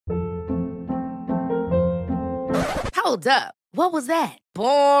Hold up. What was that?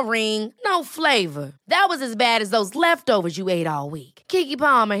 Boring. No flavor. That was as bad as those leftovers you ate all week. Keke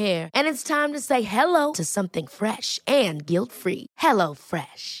Palmer here, and it's time to say hello to something fresh and guilt-free. Hello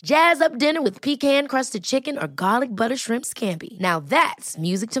Fresh. Jazz up dinner with pecan-crusted chicken or garlic butter shrimp scampi. Now that's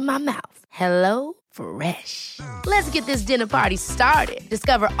music to my mouth. Hello Fresh. Let's get this dinner party started.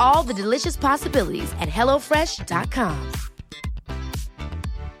 Discover all the delicious possibilities at hellofresh.com.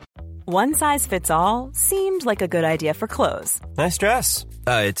 One size fits all seemed like a good idea for clothes. Nice dress.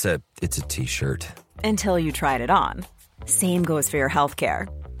 It's a t-shirt. Until you tried it on. Same goes for your healthcare.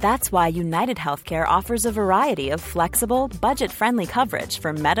 That's why United Healthcare offers a variety of flexible, budget-friendly coverage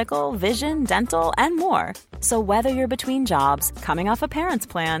for medical, vision, dental, and more. So whether you're between jobs, coming off a parent's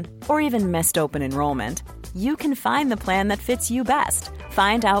plan, or even missed open enrollment, you can find the plan that fits you best.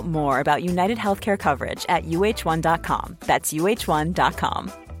 Find out more about United Healthcare coverage at uh1.com. That's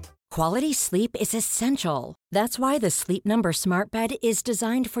uh1.com. Quality sleep is essential. That's why the Sleep Number Smart Bed is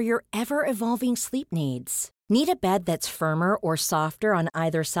designed for your ever-evolving sleep needs. Need a bed that's firmer or softer on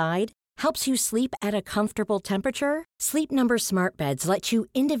either side? Helps you sleep at a comfortable temperature? Sleep Number Smart Beds let you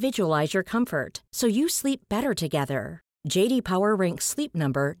individualize your comfort, so you sleep better together. J.D. Power ranks Sleep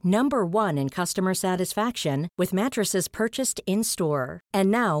Number number 1 in customer satisfaction with mattresses purchased in-store.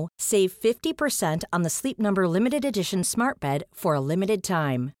 And now, save 50% on the Sleep Number Limited Edition Smart Bed for a limited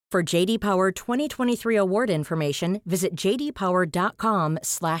time. For J.D. Power 2023 award information, visit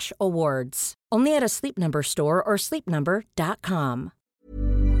jdpower.com/awards. Only at a Sleep Number store or sleepnumber.com.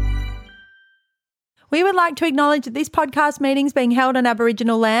 We would like to acknowledge that this podcast meeting is being held on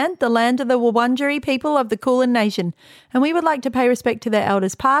Aboriginal land, the land of the Wurundjeri people of the Kulin Nation, and we would like to pay respect to their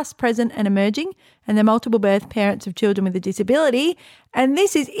elders past, present and emerging, and their multiple birth parents of children with a disability. And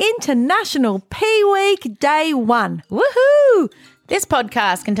this is International P Week Day 1. Woohoo! This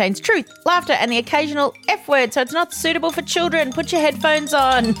podcast contains truth, laughter and the occasional F word, so it's not suitable for children. Put your headphones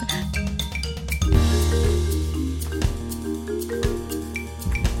on.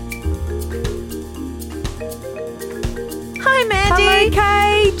 Hi, Mandy. Hello,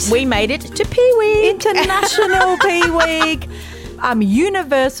 Kate. We made it to P Week. International P Week.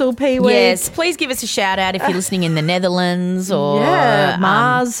 Universal P Week. Yes, please give us a shout out if you're listening in the Netherlands or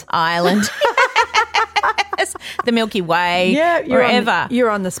Mars, Ireland. The Milky Way, wherever. You're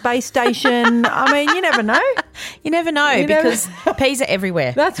on the space station. I mean, you never know. You never know because peas are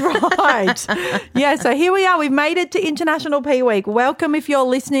everywhere. That's right. Yeah, so here we are. We've made it to International P Week. Welcome if you're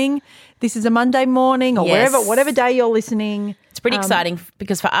listening. This is a Monday morning or whatever day you're listening. It's pretty exciting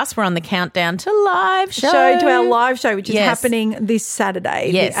because for us, we're on the countdown to live show. To our live show, which is happening this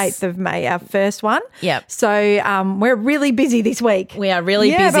Saturday, the 8th of May, our first one. Yep. So we're really busy this week. We are really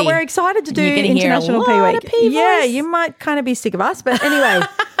busy. Yeah, but we're excited to do International P Week. Yeah, you might kind of be sick of us, but anyway.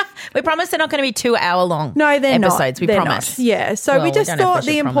 We promise they're not going to be 2 hour long episodes. We promise. Not. Yeah. So we just thought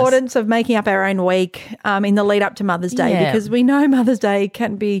the importance of making up our own week in the lead up to Mother's Day because we know Mother's Day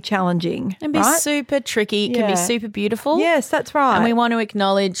can be challenging. It can be super tricky. It can be super beautiful. Yes, that's right. And we want to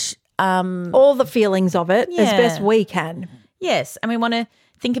acknowledge all the feelings of it as best we can. Yes. And we want to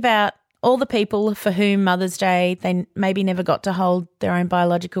think about all the people for whom Mother's Day, they maybe never got to hold their own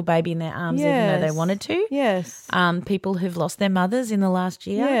biological baby in their arms even though they wanted to. Yes. People who've lost their mothers in the last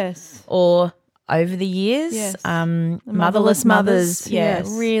year. Yes. Or over the years. Yes. Motherless mothers. Yes.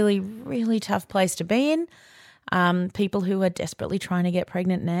 Really, really tough place to be in. People who are desperately trying to get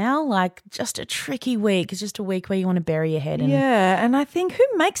pregnant now, like just a tricky week. It's just a week where you want to bury your head in. Yeah, and I think who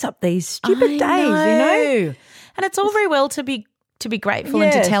makes up these stupid days, you know? And it's all very well to be grateful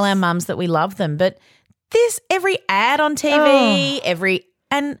and to tell our mums that we love them. But every ad on TV,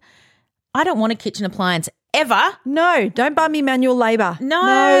 and I don't want a kitchen appliance ever. No, don't buy me manual labour.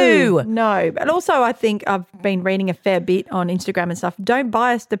 No. But also I think I've been reading a fair bit on Instagram and stuff. Don't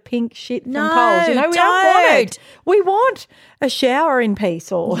buy us the pink shit from Coles. You know, we don't want it. We want a shower in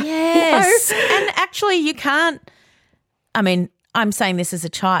peace or yes. You know? And actually you can't, I mean, I'm saying this as a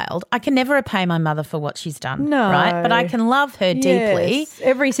child. I can never repay my mother for what she's done, right? But I can love her deeply.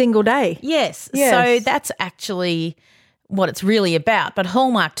 Every single day. Yes. So that's actually what it's really about. But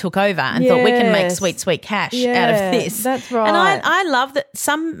Hallmark took over and thought we can make sweet, sweet cash out of this. That's right. And I love that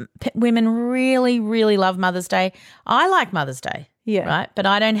some women really, really love Mother's Day. I like Mother's Day, right? But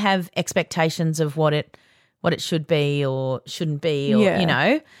I don't have expectations of what it should be or shouldn't be or, you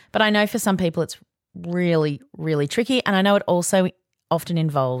know. But I know for some people it's really, really tricky. And I know it also often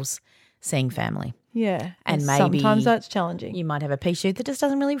involves seeing family. Yeah. And maybe sometimes that's challenging. You might have a pea shoot that just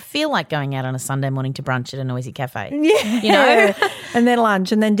doesn't really feel like going out on a Sunday morning to brunch at a noisy cafe. Yeah. You know? And then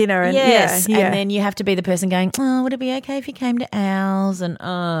lunch and then dinner. And yes. Yeah. And then you have to be the person going, oh, would it be okay if you came to ours? And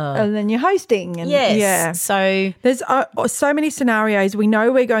then you're hosting. And, yes. Yeah. So there's so many scenarios. We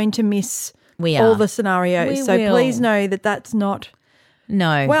know we're going to miss all the scenarios. We will. Please know that that's not.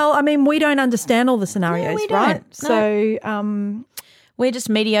 No. Well, I mean, we don't understand all the scenarios, we right? don't. No. So, we're just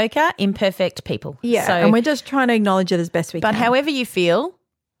mediocre, imperfect people. Yeah, so, and we're just trying to acknowledge it as best we can. But however you feel,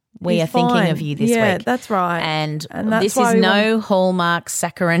 we are thinking of you this week. Yeah, that's right. And that's this is no Hallmark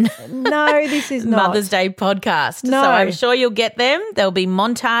saccharine No, this is not. Mother's Day podcast. No. So I'm sure you'll get them. There'll be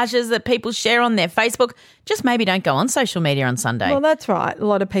montages that people share on their Facebook. Just maybe don't go on social media on Sunday. Well, that's right. A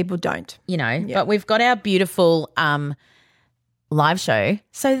lot of people don't. You know, but we've got our beautiful live show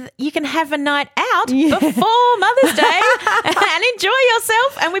so that you can have a night out before Mother's Day and enjoy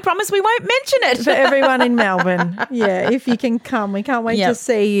yourself, and we promise we won't mention it. For everyone in Melbourne. Yeah, if you can come. We can't wait to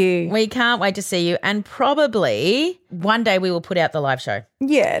see you. We can't wait to see you, and probably one day we will put out the live show.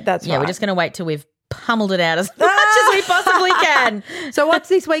 Yeah, that's right. Yeah, we're just going to wait till we've pummeled it out as much as we possibly can. So what's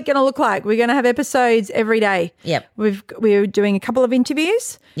this week going to look like? We're going to have episodes every day. Yep. We're doing a couple of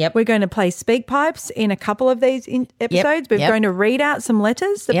interviews. Yep. We're going to play speak pipes in a couple of these episodes. We're going to read out some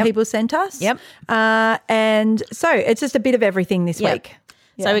letters that people sent us. Yep. And so it's just a bit of everything this week.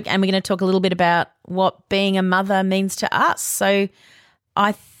 So and we're going to talk a little bit about what being a mother means to us. So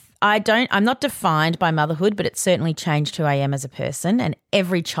I'm not defined by motherhood, but it's certainly changed who I am as a person, and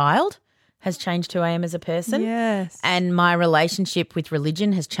every child has changed who I am as a person. Yes. And my relationship with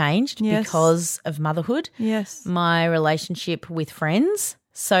religion has changed because of motherhood. Yes. My relationship with friends.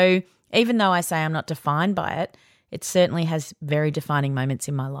 So even though I say I'm not defined by it, it certainly has very defining moments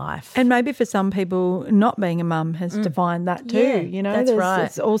in my life. And maybe for some people, not being a mum has defined that too. Yeah, you know, that's right.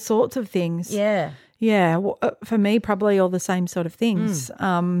 There's all sorts of things. Yeah. Yeah. Well, for me, probably all the same sort of things.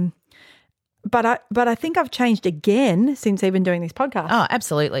 But I think I've changed again since even doing this podcast. Oh,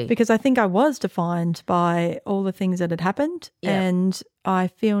 absolutely. Because I think I was defined by all the things that had happened, and I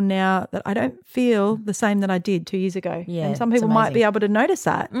feel now that I don't feel the same that I did 2 years ago. Yeah, and some people might be able to notice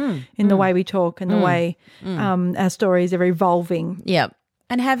that in the way we talk and the way our stories are evolving. Yeah.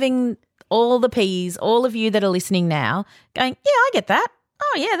 And having all the P's, all of you that are listening now going, yeah, I get that.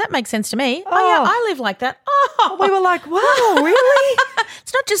 Oh, yeah, that makes sense to me. Oh, yeah, I live like that. Oh, we were like, wow, really?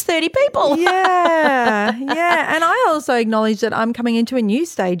 It's not just 30 people. Yeah, yeah. And I also acknowledge that I'm coming into a new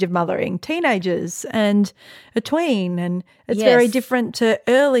stage of mothering, teenagers and a tween, and it's very different to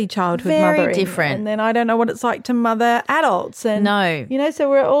early childhood mothering. Very different. And then I don't know what it's like to mother adults. And, no. You know, so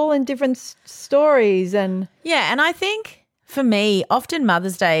we're all in different stories. And yeah, and I think for me, often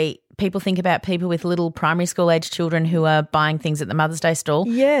Mother's Day, people think about people with little primary school age children who are buying things at the Mother's Day stall.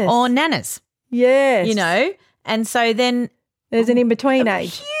 Yes. Or nanas. Yes. You know? And so then there's an in-between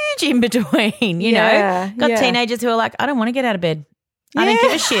age. Huge in-between, you know? Got teenagers who are like, I don't want to get out of bed. I don't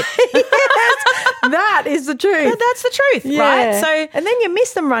give a shit. Yes, that is the truth. That's the truth, right? So, and then you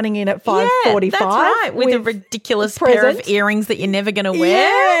miss them running in at 5:45. That's right, with a ridiculous pair of earrings that you're never going to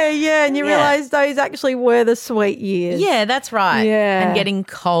wear. Yeah, and you realise those actually were the sweet years. Yeah, that's right. Yeah. And getting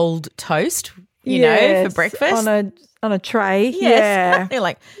cold toast, you know, for breakfast. On a tray. Yes. Yeah. You're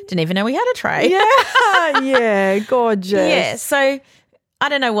like, didn't even know we had a tray. Yeah, yeah, gorgeous. Yeah, so I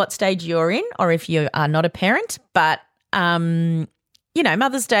don't know what stage you're in or if you are not a parent, but you know,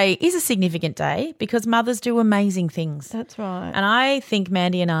 Mother's Day is a significant day because mothers do amazing things. That's right. And I think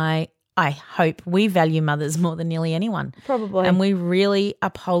Mandy and I hope we value mothers more than nearly anyone. Probably. And we really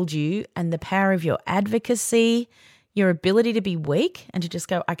uphold you and the power of your advocacy, your ability to be weak and to just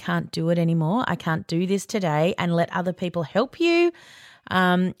go, I can't do it anymore. I can't do this today, and let other people help you.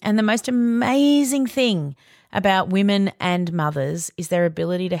 And the most amazing thing about women and mothers is their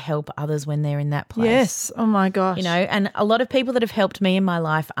ability to help others when they're in that place. Yes. Oh, my gosh. You know, and a lot of people that have helped me in my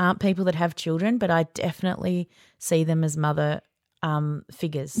life aren't people that have children, but I definitely see them as mother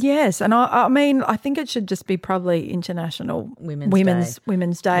figures. Yes, and I mean, I think it should just be probably International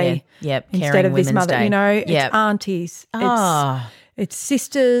Women's Day. Yeah. Yep. Instead of this mother, Day. you know, it's aunties, it's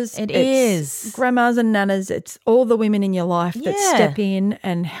sisters, it's grandmas and nanas, it's all the women in your life that step in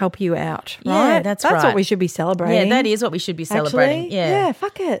and help you out, right? Yeah, that's right. That's what we should be celebrating. Yeah, that is what we should be celebrating. Actually, yeah,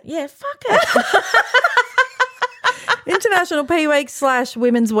 fuck it. Yeah, fuck it. International P Week /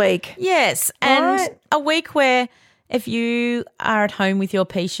 Women's Week. Yes, and a week where if you are at home with your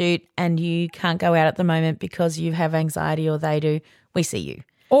pea shoot and you can't go out at the moment because you have anxiety or they do, we see you.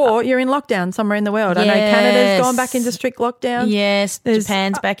 Or you're in lockdown somewhere in the world. I know Canada's gone back into strict lockdown. Yes,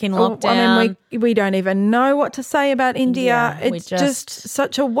 Japan's back in lockdown. I mean, we don't even know what to say about India. It's just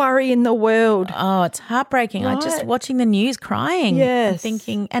such a worry in the world. Oh, it's heartbreaking. Right. I just watching the news crying. Yes. And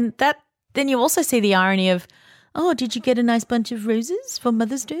thinking, and then you also see the irony of, oh, did you get a nice bunch of roses for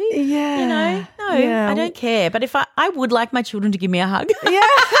Mother's Day? Yeah. You know, no, I don't care. But if I would like my children to give me a hug. Yeah,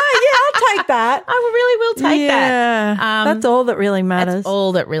 I'll take that. I really will take that. That's all that really matters. That's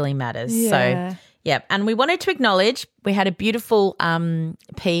all that really matters. Yeah. So, yeah. And we wanted to acknowledge, we had a beautiful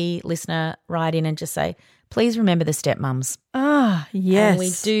P listener write in and just say, please remember the stepmums. Ah, yes. And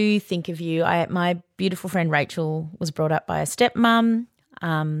we do think of you. My beautiful friend Rachel was brought up by a stepmum,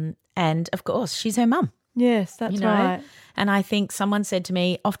 and of course she's her mum. Yes, that's right. And I think someone said to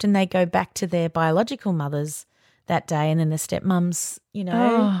me, often they go back to their biological mothers that day, and then the stepmums,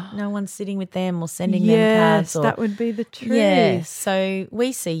 no one's sitting with them or sending them cards. Yes, that would be the truth. Yeah, so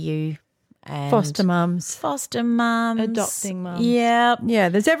we see you. And foster mums. Adopting mums. Yeah. Yeah,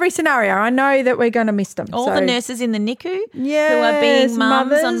 there's every scenario. I know that we're going to miss them. All the nurses in the NICU who Yes, are being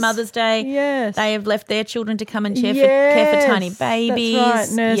mums on Mother's Day. Yes. They have left their children to come and care for tiny babies. That's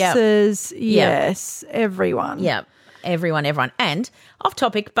right. Nurses. Yep. Yes. Everyone. Yeah, everyone. And off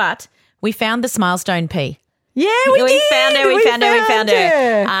topic, but we found the Smilestone P. Yeah, we did. We found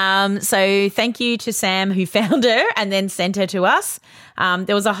her. So thank you to Sam who found her and then sent her to us.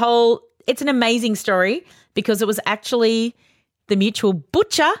 There was it's an amazing story because it was actually the mutual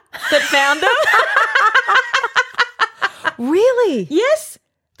butcher that found them. Really? Yes,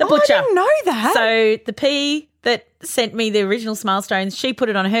 the butcher. I didn't know that. So the P that sent me the original Smilestones, she put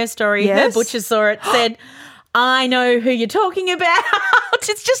it on her story. Yes. Her butcher saw it, said, I know who you're talking about.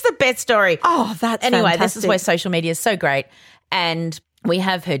 It's just the best story. Oh, that's Anyway, fantastic. this is where social media is so great. And we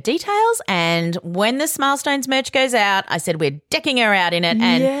have her details, and when the Smilestones merch goes out, I said we're decking her out in it.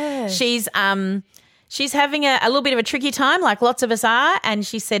 And Yes. she's having a little bit of a tricky time, like lots of us are, and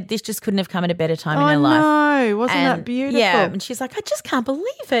she said this just couldn't have come at a better time in her life. No, wasn't that beautiful? Yeah, and she's like, I just can't believe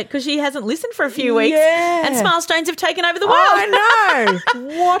it because she hasn't listened for a few weeks, Yeah. and Smilestones have taken over the world. I know.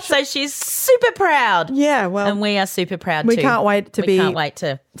 What? So she's super proud. Yeah, well, And we are super proud we too. can't wait to we can't wait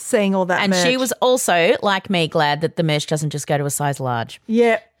to. seeing all that And merch. she was also, like me, glad that the merch doesn't just go to a size large.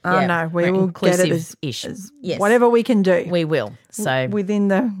 Yeah. Oh, Yeah, no, we we're will get it inclusive-ish. as Yes. whatever we can do. We will. So, within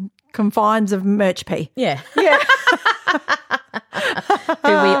the confines of Merch P. yeah. Yeah. Who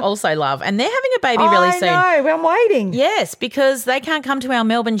we also love. And they're having a baby really soon. I know. I'm waiting. Yes, because they can't come to our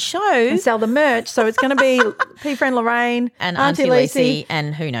Melbourne show. And sell the merch. So it's going to be P-Friend Lorraine And Auntie Lucy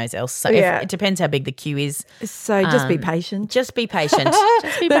and who knows else. So it depends how big the queue is. So just be patient. Just be patient.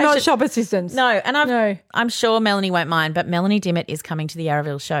 They're not shop assistants. No, and I'm sure Melanie won't mind, but Melanie Dimmitt is coming to the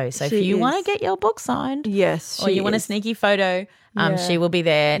Yarraville show. So if you want to get your book signed, Yes, or you want a sneaky photo, she will be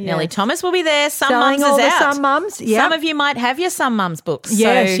there. Nellie Thomas will be there. Some Selling Mums all is the out. Some Mums. Yep. Some of you might have your Some Mums books.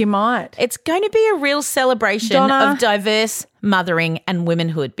 Yes, so you might. It's going to be a real celebration Donna. of diverse mothering and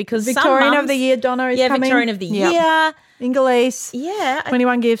womenhood because Victorian some of the Year, Donna is coming. Victorian of the Yep. Year. Inglis. Yeah.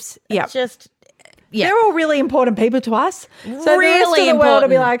 21 gifts. Yeah. Just, yeah. They're all really important people to us. So the rest Really of the world will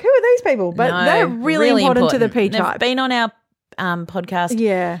be important. like, who are these people? But No, they're really important to the P They've type. been on our podcast,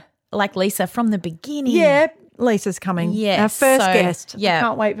 Yeah. like Lisa, from the beginning. Yeah. Lisa's coming. Yes, Our first so, guest. yeah. I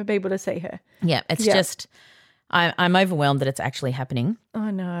can't wait for people to see her. Yeah, it's Yeah. just, I'm overwhelmed that it's actually happening. I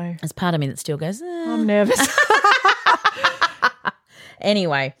know. There's part of me that still goes, I'm nervous.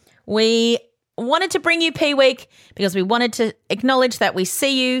 Anyway, we wanted to bring you P Week because we wanted to acknowledge that we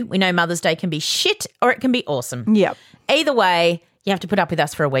see you. We know Mother's Day can be shit or it can be awesome. Yep. Either way, you have to put up with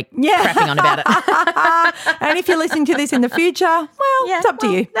us for a week Yeah. crapping on about it. And if you're listening to this in the future, well, it's up to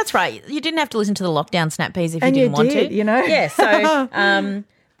you. That's right. You didn't have to listen to the lockdown snap peas if And you you didn't want did, to. you know. Yeah, so,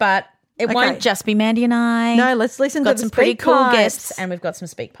 but it won't just be Mandy and I. No, let's listen to Got the some pretty speak cool pipes. guests and we've got some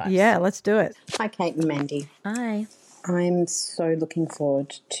speak pipes. Yeah, let's do it. Hi, Kate and Mandy. Hi. I'm so looking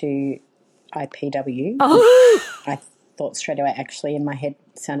forward to IPW. Oh. I thought straight away, actually, in my head,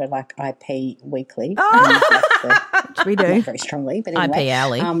 sounded like IP Weekly. Which we do. Not very strongly, but anyway. IP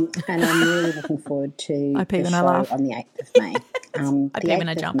Alley. And I'm really looking forward to IP the when I show laugh. on the 8th of May. IP The when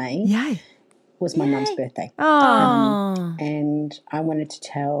I 8th of jump. May Yay. was my mum's birthday. Oh. And I wanted to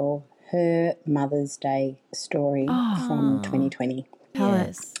tell her Mother's Day story from 2020.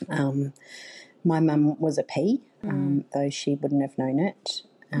 Yes. My mum was a P, though she wouldn't have known it.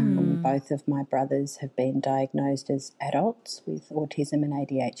 Both of my brothers have been diagnosed as adults with autism and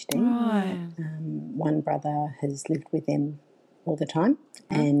ADHD. One brother has lived with them all the time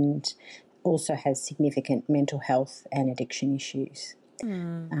and also has significant mental health and addiction issues.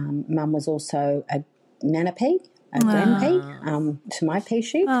 Mum was also a Nana P, grandpea to my pea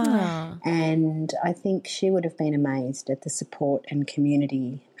shoot. And I think she would have been amazed at the support and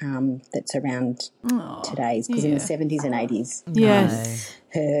community that's around today's, because in the 70s and 80s,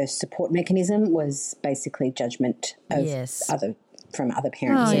 her support mechanism was basically judgment of from other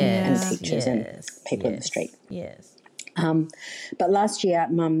parents and teachers and people in the street. Yes. But last year,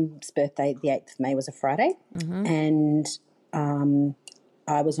 Mum's birthday, the 8th of May, was a Friday, and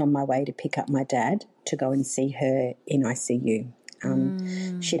I was on my way to pick up my dad to go and see her in ICU.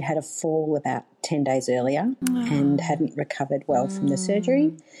 She'd had a fall about 10 days earlier and hadn't recovered well from the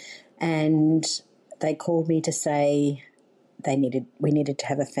surgery, and they called me to say we needed to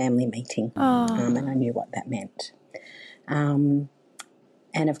have a family meeting, and I knew what that meant.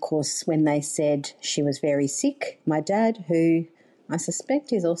 And, of course, when they said she was very sick, my dad, who I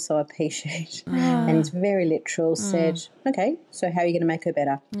suspect is also a pea shoot and is very literal, said, okay, so how are you going to make her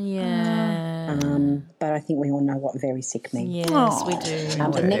better? Yeah. But I think we all know what very sick means. Yes, we do.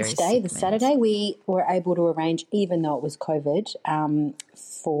 The next day, the Saturday, we were able to arrange, even though it was COVID,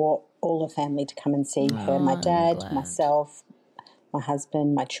 for all the family to come and see her, my dad, myself, my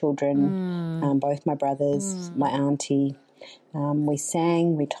husband, my children, both my brothers, my auntie. We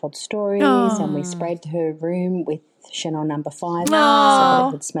sang, we told stories, and we sprayed her room with Chanel No. 5 so that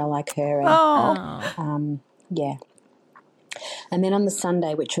it would smell like her. And, And then on the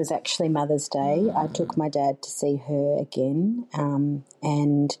Sunday, which was actually Mother's Day, I took my dad to see her again,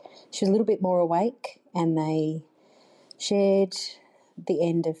 and she was a little bit more awake, and they shared the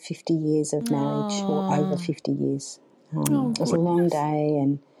end of 50 years of marriage, or over 50 years. It was a long day,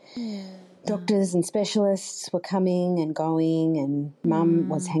 and doctors and specialists were coming and going, and Mum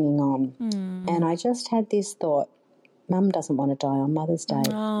was hanging on. And I just had this thought, Mum doesn't want to die on Mother's Day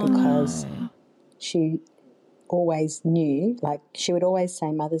because she always knew, like she would always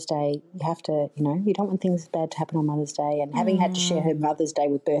say, Mother's Day, you have to, you don't want things bad to happen on Mother's Day. And having had to share her Mother's Day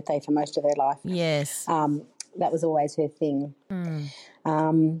with birthday for most of her life, that was always her thing.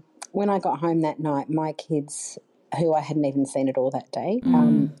 When I got home that night, my kids, who I hadn't even seen at all that day,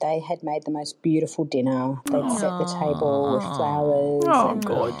 they had made the most beautiful dinner. They'd set the table with flowers and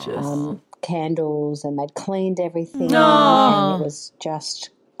gorgeous. Candles, and they'd cleaned everything, and it was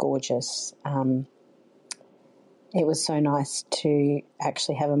just gorgeous. It was so nice to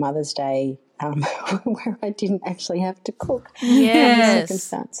actually have a Mother's Day where I didn't actually have to cook. Yes. The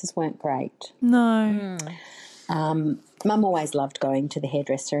circumstances weren't great. No. Mum always loved going to the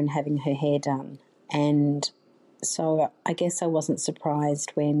hairdresser and having her hair done, and so I guess I wasn't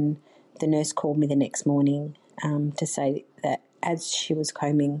surprised when the nurse called me the next morning to say that as she was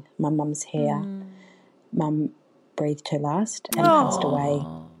combing my mum's hair, Mum breathed her last and passed away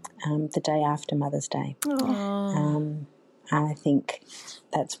the day after Mother's Day. I think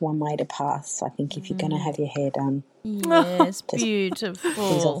that's one way to pass. I think if you're going to have your hair done, beautiful. Ease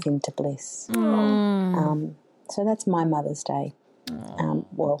off into bliss. So that's my Mother's Day.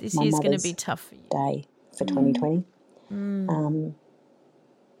 This my year's going to mother's be tough for you. Day for 2020.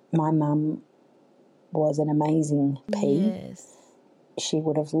 My mum was an amazing pea. Yes. She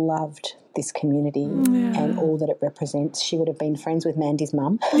would have loved this community and all that it represents. She would have been friends with Mandy's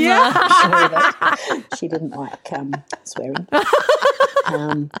mum. Yeah. I'm sure that she didn't like swearing.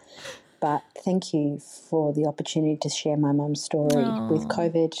 But thank you for the opportunity to share my mum's story. With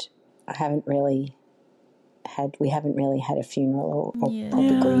COVID, we haven't really had a funeral or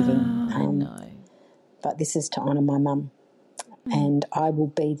proper grieving. I know. But this is to honour my mum. And I will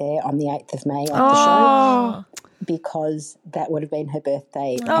be there on the 8th of May at the show because that would have been her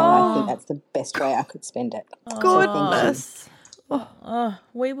birthday, and I think that's the best way I could spend it. Goodness.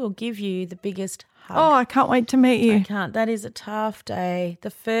 We will give you the biggest hug. Oh, I can't wait to meet you. I can't. That is a tough day.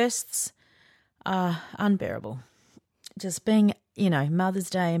 The firsts are unbearable. Just being, Mother's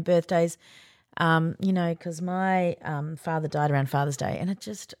Day and birthdays, because my father died around Father's Day, and it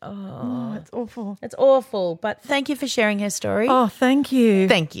just, it's awful. It's awful. But thank you for sharing her story. Oh, thank you.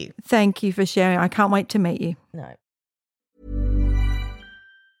 Thank you. Thank you for sharing. I can't wait to meet you. No.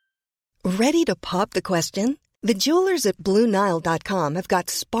 Ready to pop the question? The jewelers at BlueNile.com have got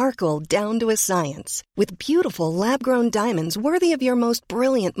sparkle down to a science with beautiful lab-grown diamonds worthy of your most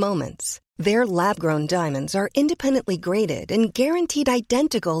brilliant moments. Their lab-grown diamonds are independently graded and guaranteed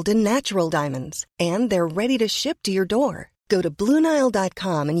identical to natural diamonds, and they're ready to ship to your door. Go to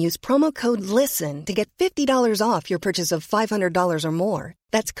BlueNile.com and use promo code LISTEN to get $50 off your purchase of $500 or more.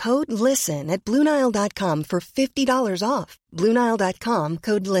 That's code LISTEN at BlueNile.com for $50 off. BlueNile.com,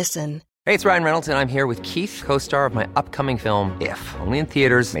 code LISTEN. Hey, it's Ryan Reynolds, and I'm here with Keith, co-star of my upcoming film, If, only in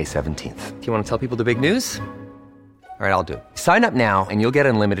theaters May 17th. Do you want to tell people the big news? All right, I'll do it. Sign up now and you'll get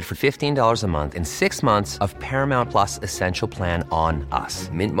unlimited for $15 a month and 6 months of Paramount Plus Essential Plan on us.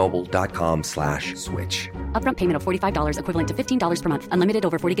 MintMobile.com/switch. Upfront payment of $45 equivalent to $15 per month. Unlimited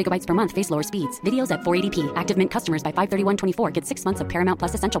over 40 gigabytes per month. Face lower speeds. Videos at 480p. Active Mint customers by 531.24 get 6 months of Paramount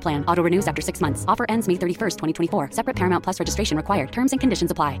Plus Essential Plan. Auto renews after 6 months. Offer ends May 31st, 2024. Separate Paramount Plus registration required. Terms and conditions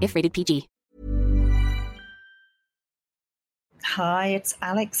apply if rated PG. Hi, it's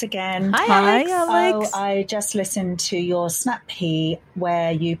Alex again. Hi, Alex. Oh, I just listened to your Snap Pea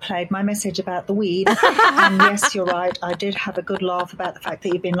where you played my message about the weed. And yes, you're right. I did have a good laugh about the fact that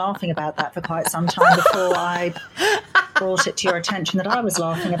you've been laughing about that for quite some time before I brought it to your attention that I was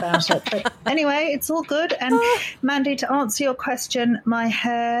laughing about it. But anyway, it's all good. And Mandy, to answer your question, my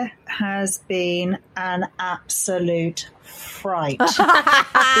hair has been an absolute fright.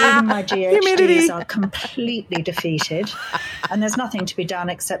 Even my GHDs are completely defeated, and there's nothing to be done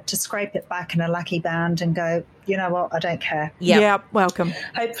except to scrape it back in a lackey band and go, you know what, I don't care. Yep, welcome.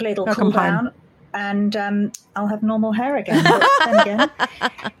 Hopefully it'll cool down and I'll have normal hair again. But then again,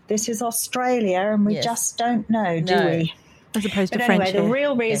 this is Australia and we just don't know, do we? As opposed to French hair. The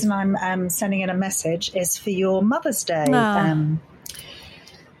real reason I'm sending in a message is for your Mother's Day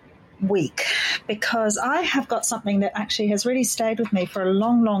week, because I have got something that actually has really stayed with me for a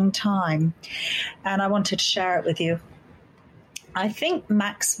long, long time, and I wanted to share it with you. I think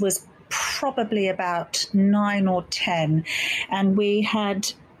Max was probably about 9 or 10, and we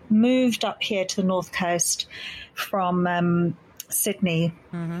had moved up here to the North Coast from Sydney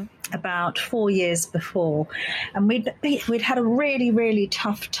about 4 years before, and we'd had a really, really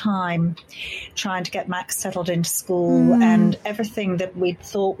tough time trying to get Max settled into school, and everything that we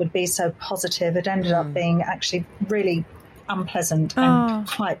thought would be so positive had ended up being actually really unpleasant and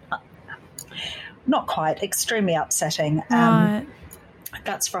extremely upsetting.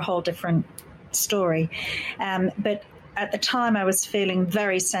 That's for a whole different story. But at the time I was feeling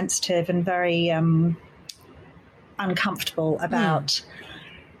very sensitive and very uncomfortable about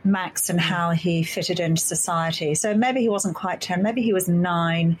Max and how he fitted into society. So maybe he wasn't quite 10, maybe he was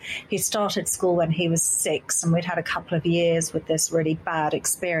 9. He started school when he was 6, and we'd had a couple of years with this really bad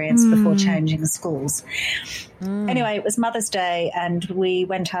experience before changing schools. Anyway, it was Mother's Day and we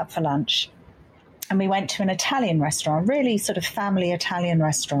went out for lunch. And we went to an Italian restaurant, really sort of family Italian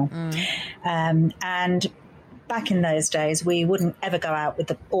restaurant. And back in those days, we wouldn't ever go out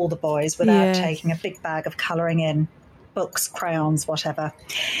with all the boys without taking a big bag of colouring in, books, crayons, whatever.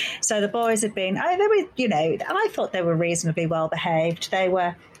 So the boys had been, they were, I thought they were reasonably well behaved. They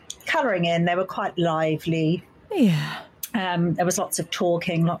were colouring in, they were quite lively. Yeah. There was lots of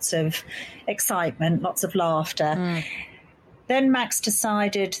talking, lots of excitement, lots of laughter. Then Max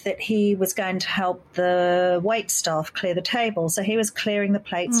decided that he was going to help the wait staff clear the table. So he was clearing the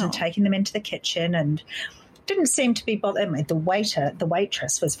plates and taking them into the kitchen, and didn't seem to be bothered. The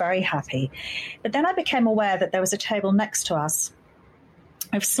waitress was very happy. But then I became aware that there was a table next to us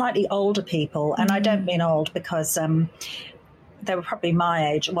of slightly older people. And I don't mean old because they were probably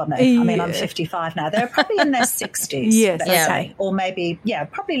my age. Well, no, I'm 55 now. They were probably in their 60s, let's say, or maybe,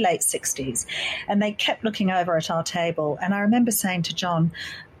 probably late 60s. And they kept looking over at our table. And I remember saying to John,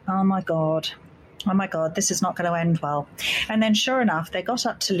 oh my God, this is not going to end well. And then sure enough, they got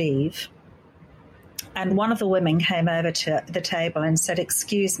up to leave. And one of the women came over to the table and said,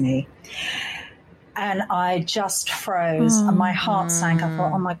 excuse me. And I just froze and my heart sank. I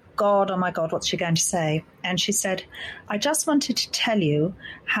thought, oh my God, what's she going to say? And she said, I just wanted to tell you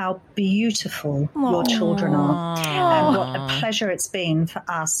how beautiful your children are and what a pleasure it's been for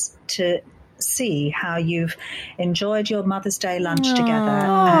us to see how you've enjoyed your Mother's Day lunch together,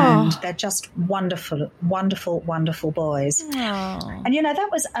 and they're just wonderful, wonderful, wonderful boys. And that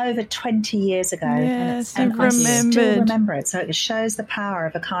was over 20 years ago, and I still remember it. So it shows the power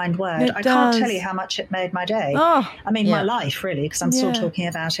of a kind word. I can't tell you how much it made my day. My life, really, because I'm still talking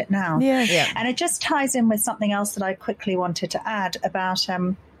about it now. And it just ties in with something else that I quickly wanted to add about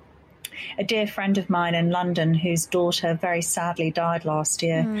a dear friend of mine in London whose daughter very sadly died last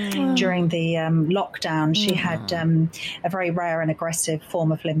year during the lockdown. She had a very rare and aggressive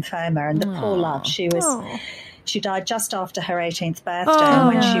form of lymphoma, and the poor love, she died just after her 18th birthday. And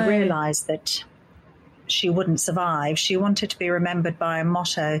when she realised that she wouldn't survive, she wanted to be remembered by a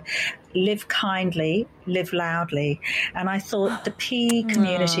motto: live kindly, live loudly. And I thought the P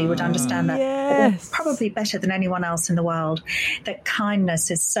community would understand that probably better than anyone else in the world, that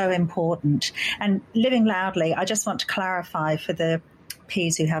kindness is so important. And living loudly, I just want to clarify for the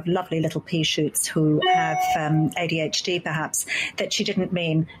Ps who have lovely little pea shoots who have ADHD perhaps, that she didn't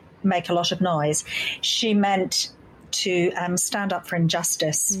mean make a lot of noise. She meant to stand up for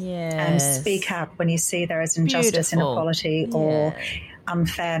injustice and speak out when you see there is injustice, inequality, or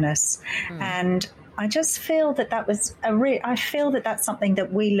unfairness. And I just feel that was I feel that that's something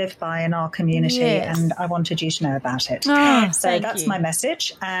that we live by in our community, and I wanted you to know about it. So that's my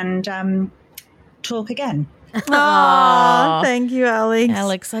message, and talk again. Oh, thank you, Alex.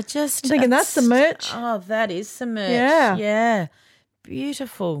 Alex, I'm thinking that's the merch. Oh, that is the merch. Yeah.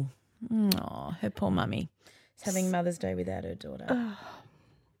 Beautiful. Oh, her poor mummy is having Mother's Day without her daughter.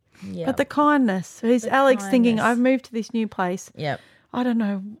 Yeah. But the kindness. He's Alex thinking, I've moved to this new place. Yep. I don't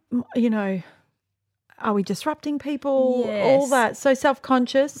know, are we disrupting people? All that. So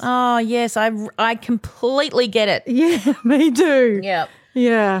self-conscious. Oh, yes. I completely get it. Yeah, me too. Yep.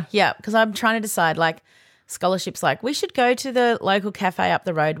 Yeah. Yeah, because I'm trying to decide, scholarships, we should go to the local cafe up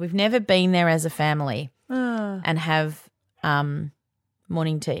the road. We've never been there as a family and have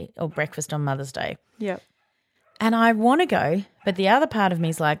morning tea or breakfast on Mother's Day. Yep. And I want to go, but the other part of me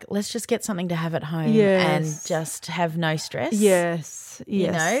is let's just get something to have at home and just have no stress. Yes.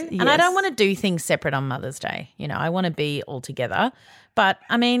 You know? And I don't want to do things separate on Mother's Day. I want to be all together. But,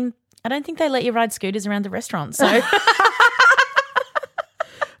 I mean, I don't think they let you ride scooters around the restaurant. So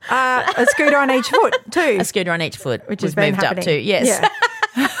a scooter on each foot too. A scooter on each foot, which was has been moved happening. up too. Yes.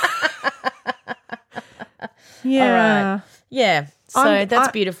 Yeah. All right. Yeah. So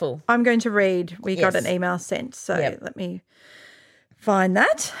that's beautiful. I'm going to read. We got an email sent, so let me find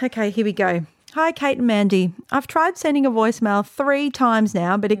that. Okay, here we go. Hi, Kate and Mandy. I've tried sending a voicemail 3 times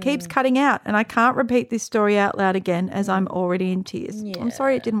now, but it keeps cutting out, and I can't repeat this story out loud again as I'm already in tears. Yeah. I'm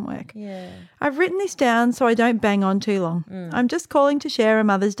sorry it didn't work. Yeah. I've written this down so I don't bang on too long. I'm just calling to share a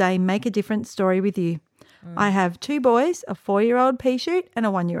Mother's Day Make a Difference story with you. I have 2 boys, a 4-year-old pea-shoot and a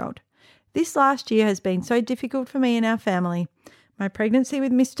 1-year-old. This last year has been so difficult for me and our family. My pregnancy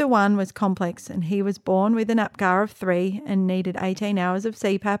with Mr. 1 was complex, and he was born with an APGAR of 3 and needed 18 hours of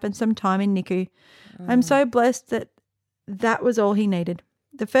CPAP and some time in NICU. I'm so blessed that was all he needed.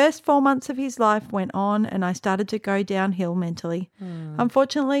 The first 4 months of his life went on, and I started to go downhill mentally.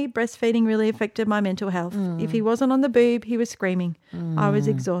 Unfortunately, breastfeeding really affected my mental health. If he wasn't on the boob, he was screaming. I was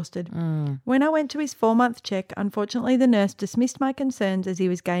exhausted. When I went to his 4-month check, unfortunately, the nurse dismissed my concerns as he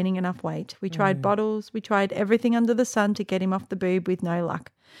was gaining enough weight. We tried bottles. We tried everything under the sun to get him off the boob with no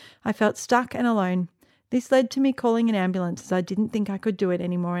luck. I felt stuck and alone. This led to me calling an ambulance as I didn't think I could do it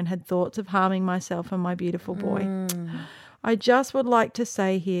anymore and had thoughts of harming myself and my beautiful boy. I just would like to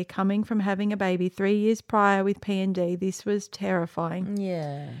say here, coming from having a baby 3 years prior with P&D, this was terrifying.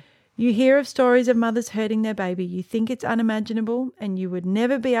 Yeah. You hear of stories of mothers hurting their baby. You think it's unimaginable, and you would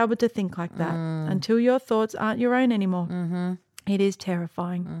never be able to think like that until your thoughts aren't your own anymore. It is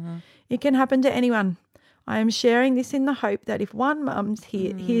terrifying. It can happen to anyone. I am sharing this in the hope that if one mum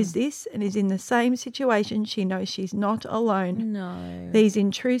hears this and is in the same situation, she knows she's not alone. No. These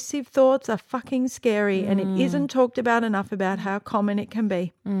intrusive thoughts are fucking scary, and it isn't talked about enough about how common it can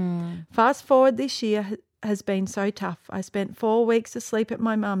be. Fast forward, this year has been so tough. I spent 4 weeks asleep at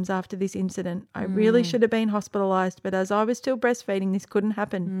my mum's after this incident. I really should have been hospitalised, but as I was still breastfeeding, this couldn't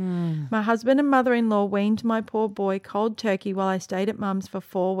happen. My husband and mother-in-law weaned my poor boy cold turkey while I stayed at mum's for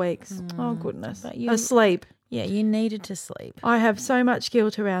 4 weeks. Oh, goodness. Asleep. Yeah, you needed to sleep. I have so much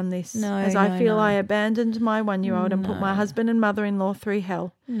guilt around this I feel I abandoned my 1-year-old and put my husband and mother-in-law through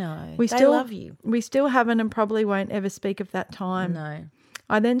hell. No, they still love you. We still haven't and probably won't ever speak of that time. No.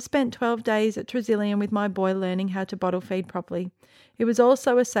 I then spent 12 days at Tresillian with my boy learning how to bottle feed properly. It was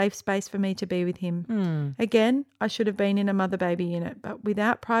also a safe space for me to be with him. Again, I should have been in a mother-baby unit, but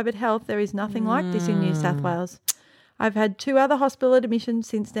without private health, there is nothing like this in New South Wales. I've had 2 other hospital admissions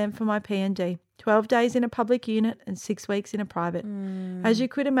since then for my P&D, 12 days in a public unit and 6 weeks in a private. As you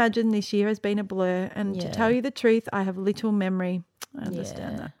could imagine, this year has been a blur, and to tell you the truth, I have little memory. I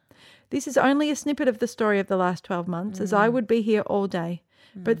understand that. This is only a snippet of the story of the last 12 months, as I would be here all day.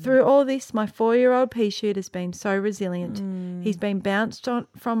 But through all this, my 4-year-old pea-shoot has been so resilient. He's been bounced on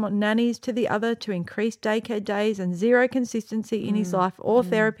from nannies to the other to increased daycare days and zero consistency in his life or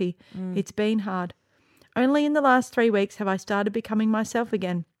therapy. It's been hard. Only in the last 3 weeks have I started becoming myself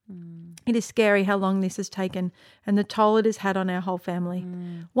again. It is scary how long this has taken and the toll it has had on our whole family.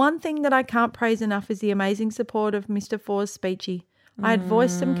 One thing that I can't praise enough is the amazing support of Mr. 4's speechy. I had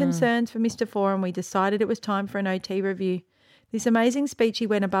voiced some concerns for Mr. 4 and we decided it was time for an OT review. This amazing speechy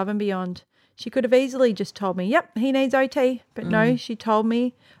went above and beyond. She could have easily just told me, yep, he needs OT. But no, she told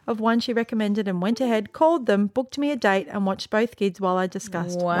me of one she recommended and went ahead, called them, booked me a date and watched both kids while I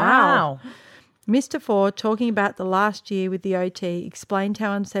discussed. Wow. Mr. 4, talking about the last year with the OT, explained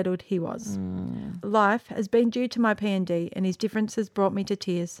how unsettled he was. Life has been due to my P&D and his differences brought me to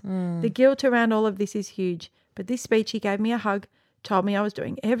tears. The guilt around all of this is huge, But this speech, he gave me a hug, told me I was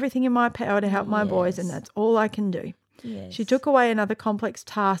doing everything in my power to help my boys, and that's all I can do. Yes. She took away another complex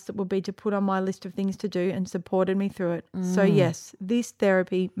task that would be to put on my list of things to do and supported me through it. So, yes, this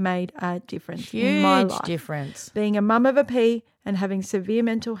therapy made a difference in my life. Huge difference. Being a mum of a P and having severe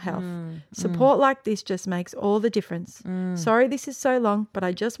mental health. Support like this just makes all the difference. Sorry this is so long, but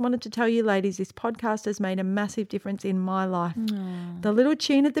I just wanted to tell you ladies, this podcast has made a massive difference in my life. The little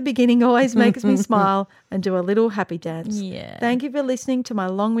tune at the beginning always makes me smile and do a little happy dance. Yeah. Thank you for listening to my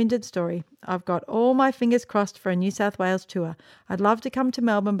long-winded story. I've got all my fingers crossed for a New South Wales tour. I'd love to come to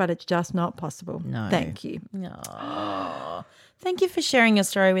Melbourne, but it's just not possible. No. Thank you. Oh, thank you for sharing your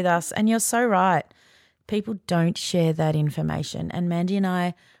story with us. And you're so right. People don't share that information. And Mandy and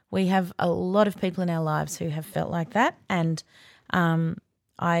I, we have a lot of people in our lives who have felt like that. And I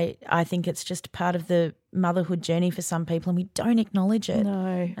think it's just part of the motherhood journey for some people, and we don't acknowledge it.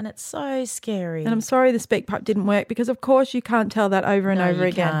 No. And it's so scary. And I'm sorry the speak pipe didn't work, because of course you can't tell that over and over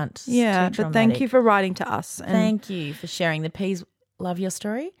again. Can't. Yeah, It's too but thank you for writing to us. And Thank you for sharing. The P's love your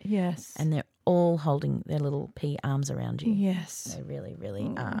story. Yes. And they're all holding their little P arms around you. Yes. They really,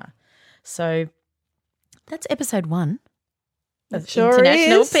 really are. So that's episode 1 of sure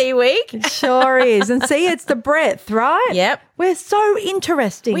International is. P Week. It sure is. And see, it's the breadth, right? Yep. We're so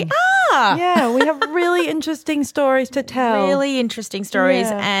interesting. We are. Yeah, we have really interesting stories to tell. Really interesting stories.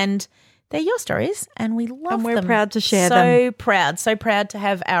 Yeah. And they're your stories, and we love them. And we're proud to share so them. So proud to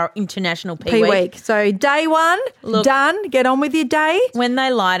have our International P P Week. Week. So day 1, done. Get on with your day. When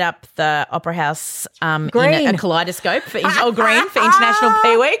they light up the Opera House Green. in a kaleidoscope for green for International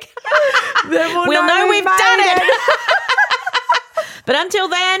P Week, Then we'll know we've done made it. But until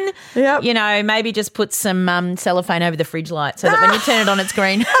then, Yep. you know, maybe just put some cellophane over the fridge light so that when you turn it on, it's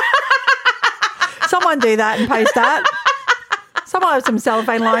green. Someone do that and post that. Someone have some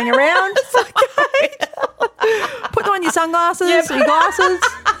cellophane lying around. Okay. Put them on your sunglasses or your glasses.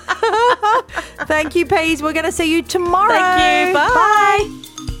 Thank you, Peas. We're going to see you tomorrow. Thank you. Bye.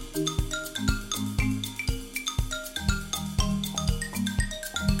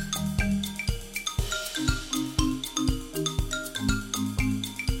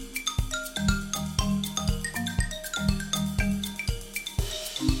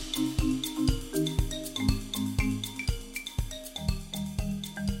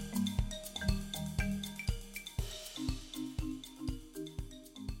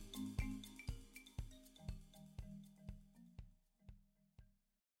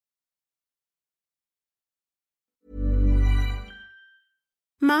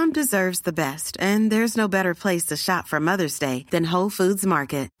 Mom deserves the best, and there's no better place to shop for Mother's Day than Whole Foods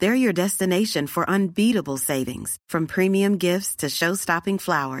Market. They're your destination for unbeatable savings, from premium gifts to show-stopping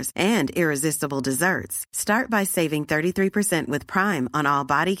flowers and irresistible desserts. Start by saving 33% with Prime on all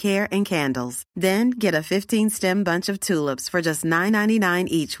body care and candles. Then get a 15-stem bunch of tulips for just $9.99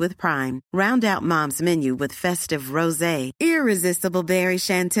 each with Prime. Round out Mom's menu with festive rosé, irresistible berry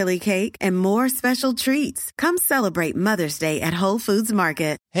chantilly cake, and more special treats. Come celebrate Mother's Day at Whole Foods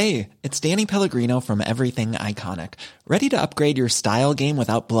Market. Hey, it's Danny Pellegrino from Everything Iconic. Ready to upgrade your style game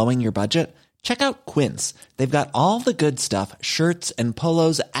without blowing your budget? Check out Quince. They've got all the good stuff, shirts and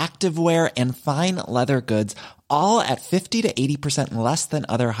polos, activewear, and fine leather goods, all at 50 to 80% less than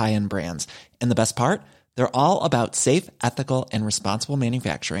other high-end brands. And the best part? They're all about safe, ethical, and responsible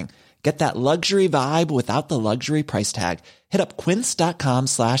manufacturing. Get that luxury vibe without the luxury price tag. Hit up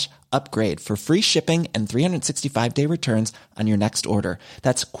quince.com/upgrade for free shipping and 365-day returns on your next order.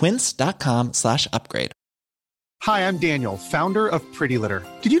 That's quince.com/upgrade. Hi, I'm Daniel, founder of Pretty Litter.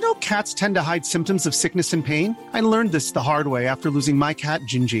 Did you know cats tend to hide symptoms of sickness and pain? I learned this the hard way after losing my cat,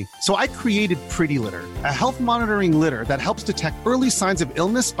 Gingy. So I created Pretty Litter, a health monitoring litter that helps detect early signs of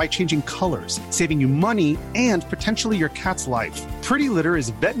illness by changing colors, saving you money and potentially your cat's life. Pretty Litter is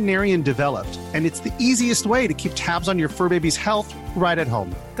veterinarian developed, and it's the easiest way to keep tabs on your fur baby's health right at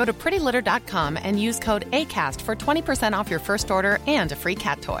home. Go to prettylitter.com and use code ACAST for 20% off your first order and a free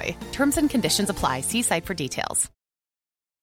cat toy. Terms and conditions apply. See site for details.